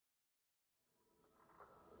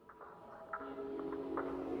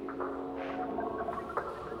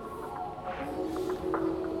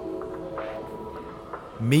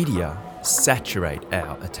Media saturate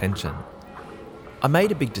our attention. I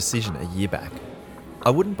made a big decision a year back.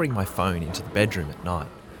 I wouldn't bring my phone into the bedroom at night.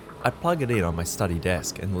 I'd plug it in on my study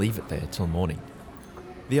desk and leave it there till morning.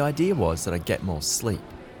 The idea was that I'd get more sleep,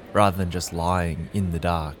 rather than just lying in the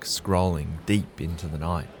dark, scrolling deep into the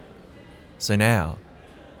night. So now,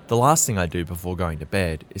 the last thing I do before going to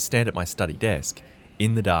bed is stand at my study desk,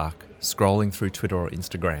 in the dark, scrolling through Twitter or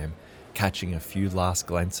Instagram, catching a few last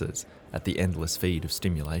glances at the endless feed of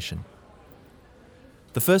stimulation.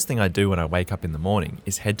 The first thing I do when I wake up in the morning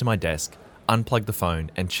is head to my desk, unplug the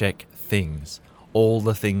phone and check things, all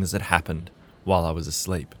the things that happened while I was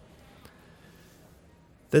asleep.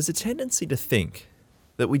 There's a tendency to think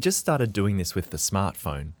that we just started doing this with the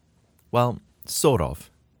smartphone. Well, sort of.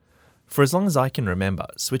 For as long as I can remember,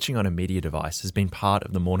 switching on a media device has been part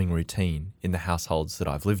of the morning routine in the households that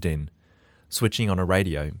I've lived in. Switching on a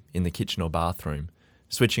radio in the kitchen or bathroom,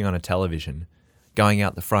 switching on a television, going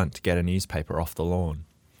out the front to get a newspaper off the lawn.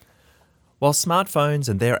 While smartphones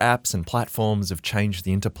and their apps and platforms have changed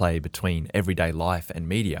the interplay between everyday life and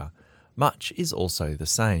media, much is also the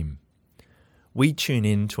same. We tune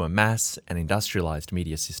in to a mass and industrialised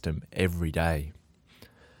media system every day.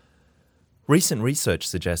 Recent research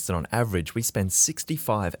suggests that on average we spend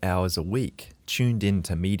 65 hours a week tuned in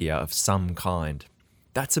to media of some kind.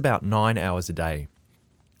 That's about 9 hours a day.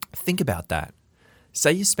 Think about that.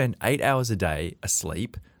 Say you spend 8 hours a day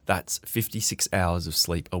asleep, that's 56 hours of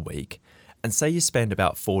sleep a week, and say you spend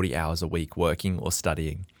about 40 hours a week working or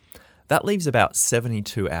studying. That leaves about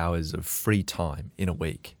 72 hours of free time in a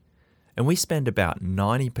week. And we spend about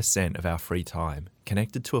 90% of our free time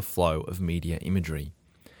connected to a flow of media imagery.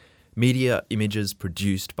 Media images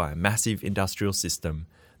produced by a massive industrial system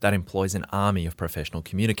that employs an army of professional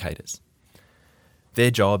communicators.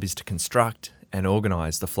 Their job is to construct and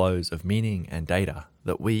organise the flows of meaning and data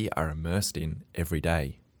that we are immersed in every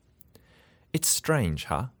day. It's strange,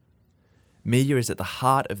 huh? Media is at the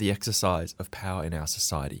heart of the exercise of power in our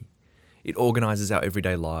society. It organises our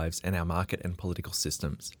everyday lives and our market and political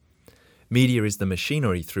systems. Media is the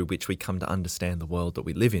machinery through which we come to understand the world that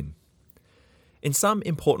we live in. In some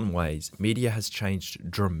important ways, media has changed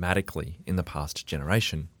dramatically in the past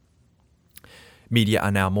generation. Media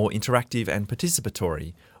are now more interactive and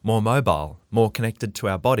participatory, more mobile, more connected to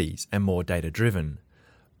our bodies, and more data-driven.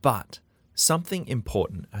 But something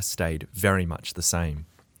important has stayed very much the same.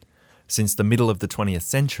 Since the middle of the 20th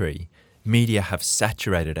century, media have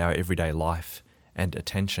saturated our everyday life and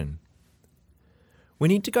attention. We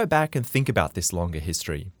need to go back and think about this longer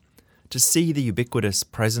history, to see the ubiquitous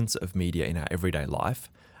presence of media in our everyday life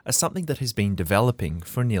as something that has been developing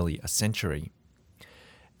for nearly a century.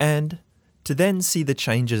 And to then see the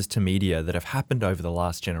changes to media that have happened over the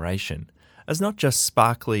last generation as not just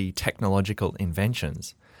sparkly technological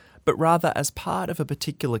inventions, but rather as part of a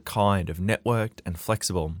particular kind of networked and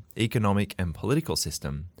flexible economic and political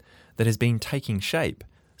system that has been taking shape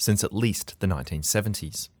since at least the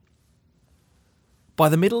 1970s. By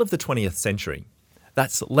the middle of the 20th century,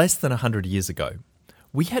 that's less than 100 years ago,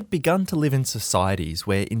 we had begun to live in societies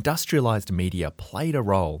where industrialised media played a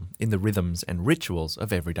role in the rhythms and rituals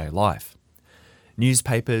of everyday life.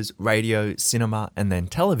 Newspapers, radio, cinema, and then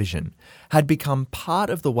television had become part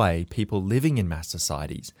of the way people living in mass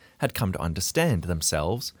societies had come to understand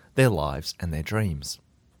themselves, their lives, and their dreams.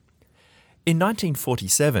 In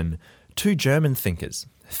 1947, two German thinkers,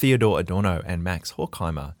 Theodor Adorno and Max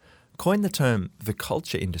Horkheimer, coined the term the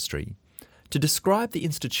culture industry to describe the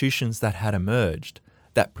institutions that had emerged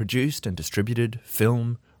that produced and distributed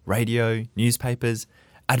film, radio, newspapers,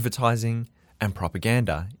 advertising, and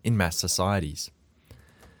propaganda in mass societies.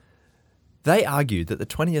 They argued that the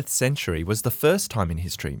 20th century was the first time in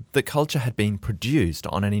history that culture had been produced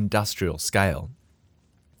on an industrial scale.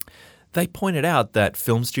 They pointed out that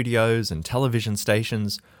film studios and television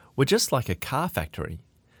stations were just like a car factory.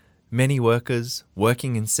 Many workers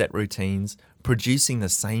working in set routines, producing the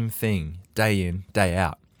same thing day in, day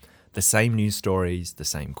out. The same news stories, the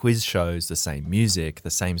same quiz shows, the same music, the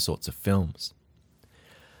same sorts of films.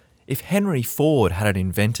 If Henry Ford had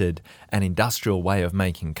invented an industrial way of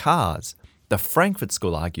making cars, the Frankfurt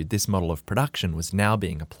School argued this model of production was now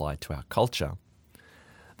being applied to our culture.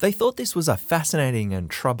 They thought this was a fascinating and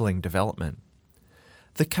troubling development.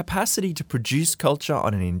 The capacity to produce culture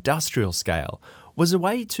on an industrial scale was a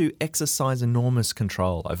way to exercise enormous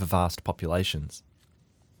control over vast populations.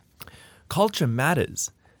 Culture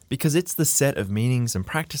matters because it's the set of meanings and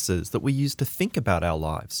practices that we use to think about our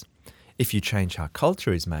lives. If you change how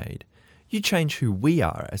culture is made, you change who we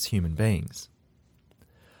are as human beings.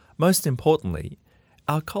 Most importantly,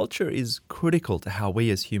 Our culture is critical to how we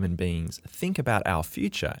as human beings think about our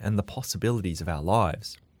future and the possibilities of our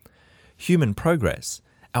lives. Human progress,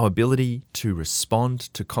 our ability to respond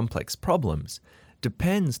to complex problems,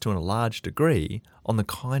 depends to a large degree on the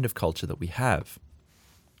kind of culture that we have.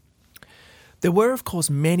 There were, of course,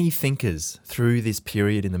 many thinkers through this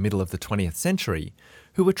period in the middle of the 20th century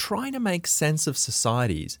who were trying to make sense of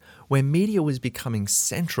societies where media was becoming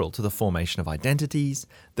central to the formation of identities,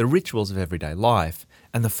 the rituals of everyday life,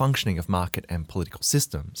 and the functioning of market and political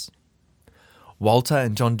systems. Walter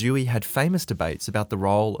and John Dewey had famous debates about the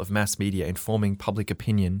role of mass media in forming public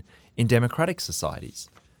opinion in democratic societies.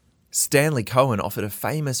 Stanley Cohen offered a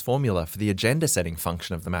famous formula for the agenda-setting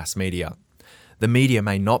function of the mass media. The media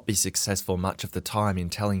may not be successful much of the time in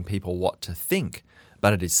telling people what to think,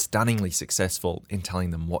 but it is stunningly successful in telling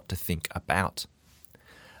them what to think about.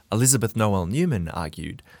 Elizabeth Noel Newman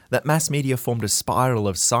argued that mass media formed a spiral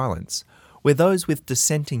of silence, where those with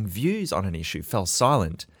dissenting views on an issue fell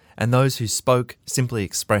silent, and those who spoke simply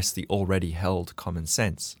expressed the already held common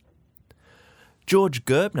sense. George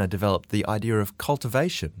Gerbner developed the idea of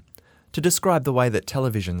cultivation to describe the way that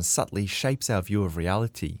television subtly shapes our view of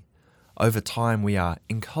reality. Over time, we are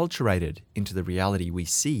enculturated into the reality we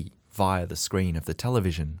see via the screen of the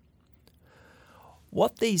television.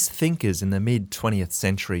 What these thinkers in the mid-20th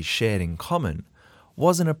century shared in common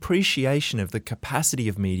was an appreciation of the capacity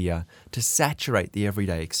of media to saturate the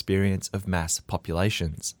everyday experience of mass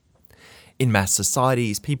populations. In mass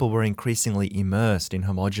societies, people were increasingly immersed in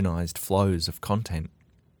homogenized flows of content.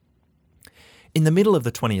 In the middle of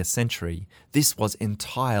the 20th century, this was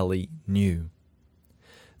entirely new.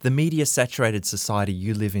 The media-saturated society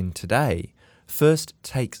you live in today first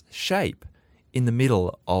takes shape in the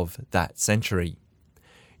middle of that century.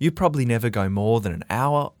 You probably never go more than an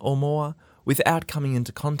hour or more without coming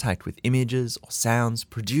into contact with images or sounds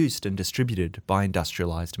produced and distributed by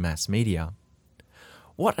industrialized mass media.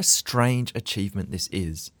 What a strange achievement this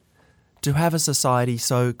is, to have a society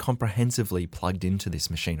so comprehensively plugged into this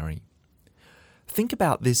machinery. Think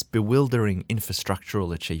about this bewildering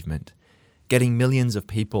infrastructural achievement, getting millions of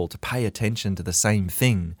people to pay attention to the same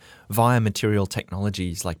thing via material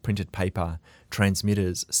technologies like printed paper,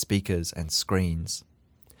 transmitters, speakers, and screens.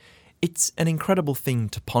 It's an incredible thing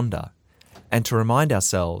to ponder and to remind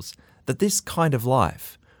ourselves that this kind of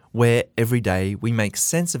life, where every day we make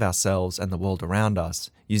sense of ourselves and the world around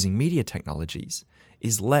us using media technologies,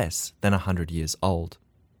 is less than 100 years old.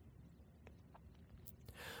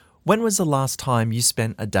 When was the last time you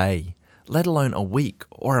spent a day, let alone a week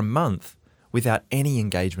or a month, without any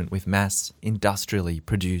engagement with mass, industrially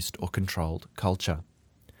produced or controlled culture?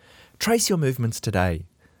 Trace your movements today.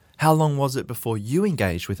 How long was it before you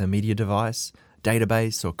engaged with a media device,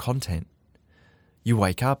 database, or content? You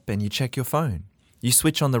wake up and you check your phone. You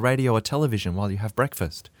switch on the radio or television while you have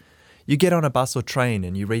breakfast. You get on a bus or train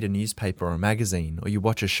and you read a newspaper or a magazine, or you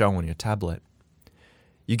watch a show on your tablet.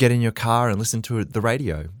 You get in your car and listen to the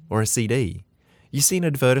radio or a CD. You see an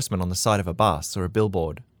advertisement on the side of a bus or a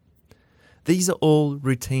billboard. These are all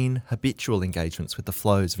routine, habitual engagements with the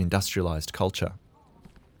flows of industrialised culture.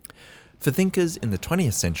 For thinkers in the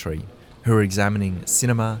 20th century who were examining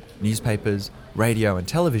cinema, newspapers, radio and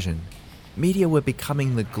television, media were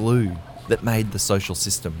becoming the glue that made the social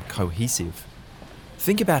system cohesive.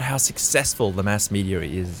 Think about how successful the mass media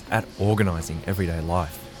is at organising everyday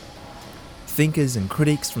life. Thinkers and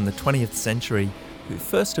critics from the 20th century who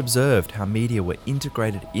first observed how media were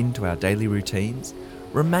integrated into our daily routines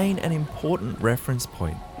remain an important reference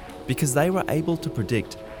point because they were able to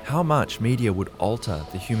predict how much media would alter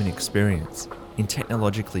the human experience in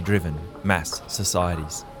technologically driven mass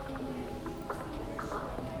societies.